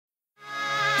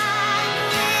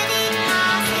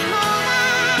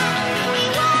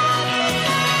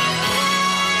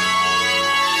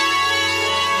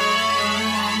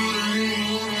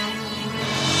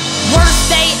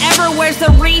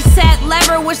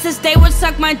never wish this day would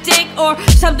suck my dick or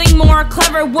something more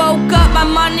clever. Woke up, my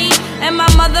money and my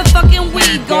motherfucking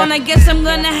weed gone. I guess I'm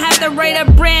gonna have to write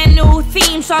a brand new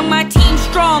theme song. My team's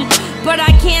strong, but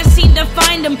I can't seem to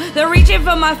find them. They're reaching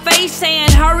for my face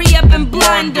saying hurry up and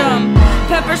blind them.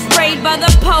 Pepper sprayed by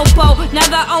the popo. Now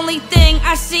the only thing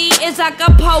I see is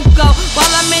Acapulco.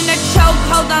 While I'm in a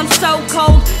chokehold, I'm so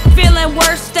cold, feeling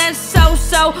worse than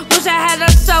so-so. Wish I had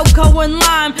a SoCo and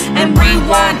lime and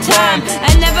rewind time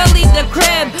and never leave the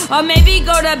crib, or maybe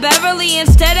go to Beverly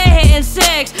instead of hitting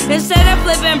 6. Instead of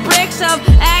flipping bricks of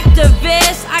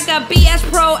activists, I got BS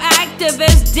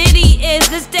proactivist. Diddy is,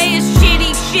 this day is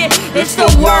shitty shit, it's the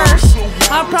worst.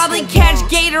 I'll probably catch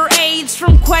Gatorades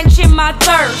from quenching my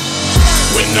thirst.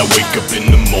 When I wake up in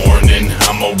the morning,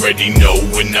 I'm already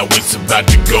knowing how it's about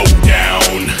to go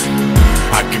down.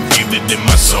 I can feel it in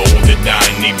my soul that I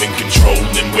ain't even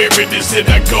controlling where it is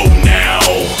that I go now.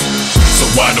 So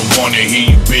I don't wanna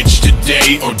hear you bitch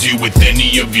today or deal with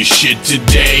any of your shit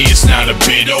today. It's not a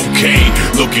bit okay.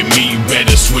 Look at me, you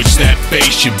better switch that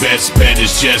face. Your best bet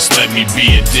is just let me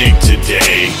be a dick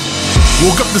today.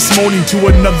 Woke up this morning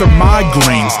to another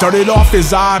migraine. Started off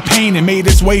as eye pain and made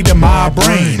its way to my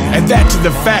brain. Add that to the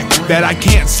fact that I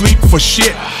can't sleep for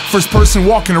shit. First person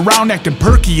walking around acting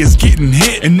perky is getting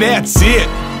hit, and that's it.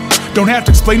 Don't have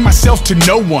to explain myself to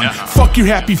no one. Fuck your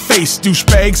happy face,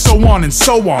 douchebag, so on and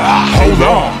so on. Hold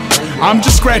on, I'm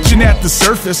just scratching at the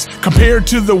surface. Compared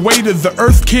to the weight of the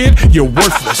earth, kid, you're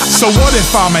worthless. So what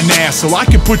if I'm an asshole? I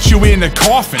could put you in a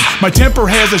coffin. My temper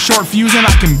has a short fuse and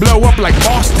I can blow up like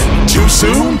Boston. Too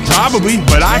soon? Probably,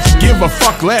 but I could give a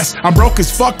fuck less. I'm broke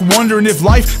as fuck, wondering if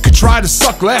life could try to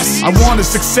suck less. I wanted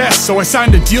success, so I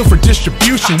signed a deal for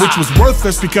distribution, which was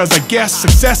worthless because I guess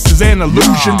success is an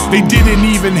illusion. They didn't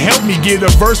even help me get a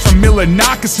verse from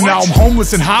Milonakis, and now I'm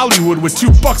homeless in Hollywood with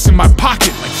 $2 in my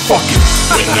pocket. Like fuck it.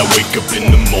 When I wake up in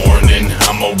the morning,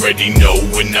 I'm already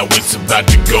knowing how it's about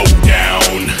to go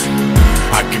down.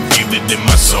 I can feel it in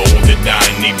my soul that I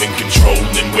ain't even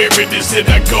controlling where it is that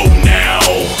I go now.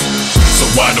 So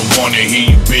I don't wanna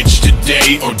hear you bitch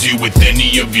today or deal with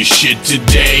any of your shit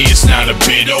today. It's not a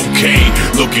bit okay.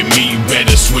 Look at me, you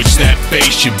better switch that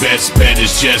face. Your best bet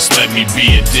is just let me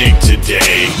be a dick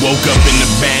today. Woke up in a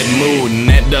bad mood and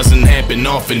that doesn't happen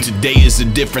often. Today is a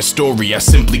different story, I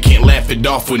simply can't laugh it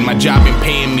off. When my job ain't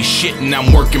paying me shit and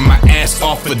I'm working my ass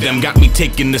off for them. Got me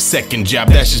taking the second job,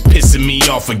 that's just pissing me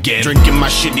off again. Drinking my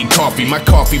shitty coffee, my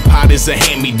coffee pot is a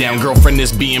hand-me-down. Girlfriend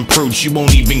is being prude, she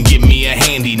won't even give me a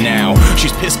handy now.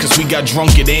 She's pissed cause we got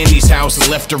drunk at Andy's house and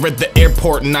left her at the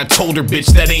airport, and I told her, bitch,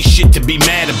 that ain't shit to be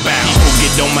mad about. People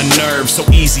get on my nerves so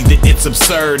easy that it's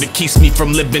absurd. It keeps me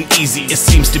from living easy, it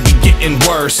seems to be getting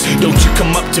worse. Don't you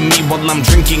come up to me while I'm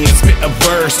drinking and spit a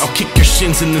verse. I'll kick your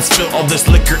shins and then spill all this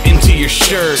liquor into your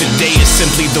shirt. Today is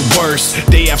simply the worst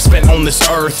day I've spent on this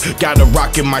earth. Got a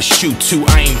rock in my shoe too,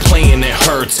 I ain't playing, it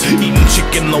hurts. Eating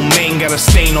chicken lo mein, got a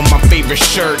stain on my favorite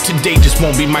shirt. Today just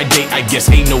won't be my day, I guess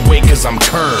ain't no way cause I'm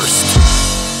cursed.